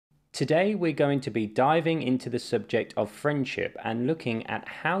Today we're going to be diving into the subject of friendship and looking at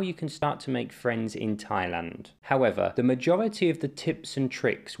how you can start to make friends in Thailand. However, the majority of the tips and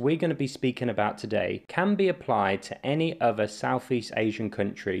tricks we're going to be speaking about today can be applied to any other Southeast Asian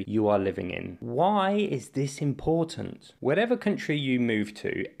country you are living in. Why is this important? Whatever country you move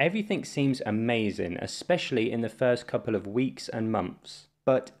to, everything seems amazing, especially in the first couple of weeks and months.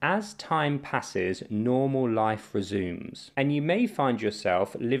 But as time passes, normal life resumes, and you may find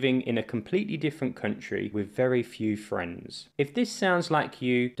yourself living in a completely different country with very few friends. If this sounds like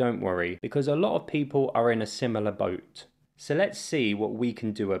you, don't worry, because a lot of people are in a similar boat. So let's see what we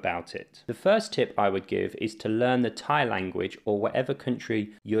can do about it. The first tip I would give is to learn the Thai language, or whatever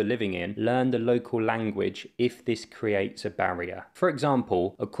country you're living in, learn the local language if this creates a barrier. For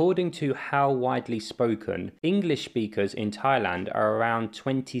example, according to How Widely Spoken, English speakers in Thailand are around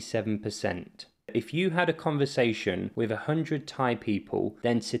 27%. If you had a conversation with 100 Thai people,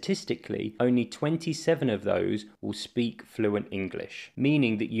 then statistically, only 27 of those will speak fluent English,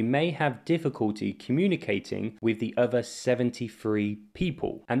 meaning that you may have difficulty communicating with the other 73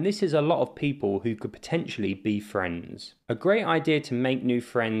 people. And this is a lot of people who could potentially be friends. A great idea to make new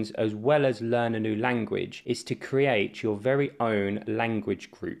friends as well as learn a new language is to create your very own language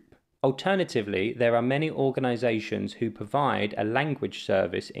group. Alternatively, there are many organizations who provide a language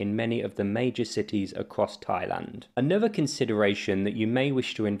service in many of the major cities across Thailand. Another consideration that you may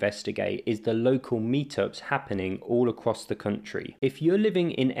wish to investigate is the local meetups happening all across the country. If you're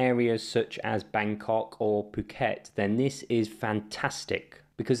living in areas such as Bangkok or Phuket, then this is fantastic,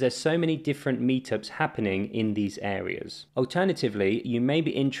 because there's so many different meetups happening in these areas. Alternatively, you may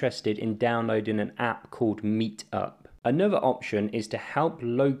be interested in downloading an app called Meetup. Another option is to help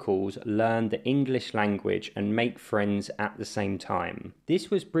locals learn the English language and make friends at the same time.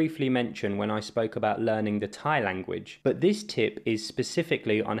 This was briefly mentioned when I spoke about learning the Thai language, but this tip is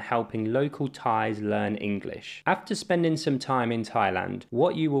specifically on helping local Thais learn English. After spending some time in Thailand,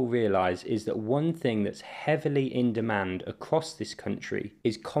 what you will realize is that one thing that's heavily in demand across this country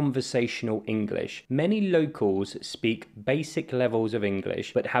is conversational English. Many locals speak basic levels of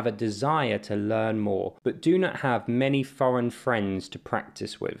English but have a desire to learn more, but do not have many foreign friends to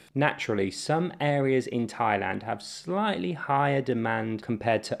practice with. Naturally, some areas in Thailand have slightly higher demand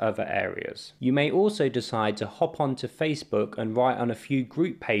compared to other areas. You may also decide to hop onto Facebook and write on a few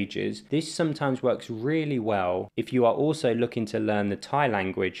group pages. This sometimes works really well if you are also looking to learn the Thai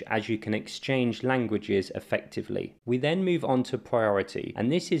language, as you can exchange languages effectively. We then move on to priority, and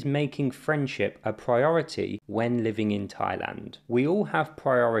this is making friendship a priority when living in Thailand. We all have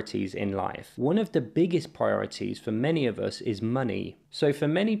priorities in life. One of the biggest priorities for many of us is money. So for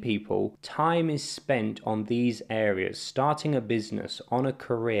many people, time is spent on these areas, starting a business, on a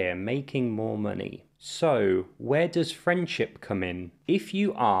career, making more money. So, where does friendship come in? If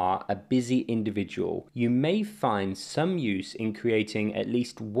you are a busy individual, you may find some use in creating at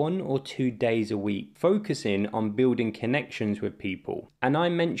least 1 or 2 days a week, focusing on building connections with people. And I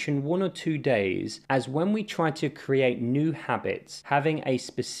mention 1 or 2 days as when we try to create new habits, having a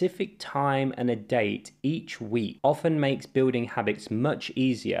specific time and a date each week often makes building habits much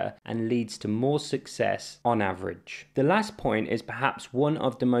easier and leads to more success on average. The last point is perhaps one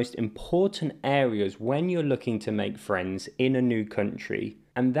of the most important areas when you're looking to make friends in a new country,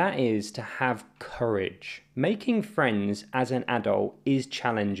 and that is to have courage. Making friends as an adult is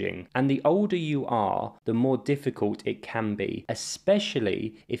challenging, and the older you are, the more difficult it can be,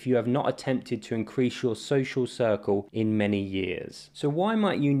 especially if you have not attempted to increase your social circle in many years. So why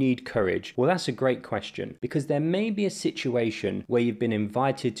might you need courage? Well, that's a great question, because there may be a situation where you've been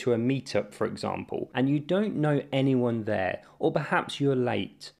invited to a meetup, for example, and you don't know anyone there, or perhaps you're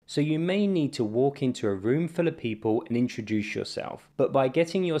late. So you may need to walk into a room full of people and introduce yourself. But by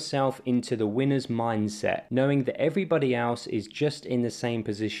getting yourself into the winner's mindset, knowing that everybody else is just in the same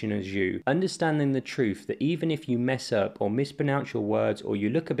position as you, understanding the truth that even if you mess up or mispronounce your words or you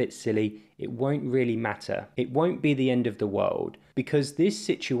look a bit silly, it won't really matter. It won't be the end of the world, because this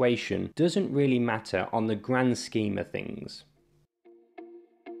situation doesn't really matter on the grand scheme of things.